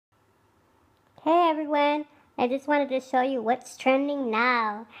Hey everyone, I just wanted to show you what's trending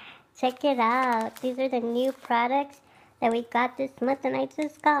now. Check it out. These are the new products that we got this month and I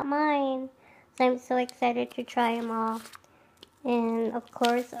just got mine. So I'm so excited to try them all. And of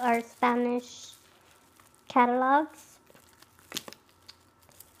course our Spanish catalogs.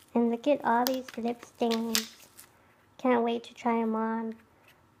 And look at all these lip stains. Can't wait to try them on.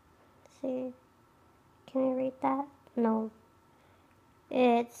 Let's see, can I read that? No.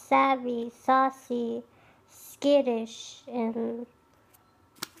 It's savvy, saucy, skittish, and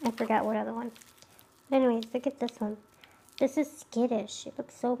I forgot what other one. But anyways, look at this one. This is skittish. It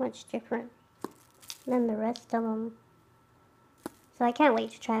looks so much different than the rest of them. So I can't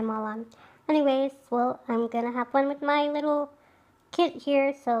wait to try them all on. Anyways, well, I'm gonna have fun with my little kit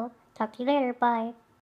here. So talk to you later. Bye.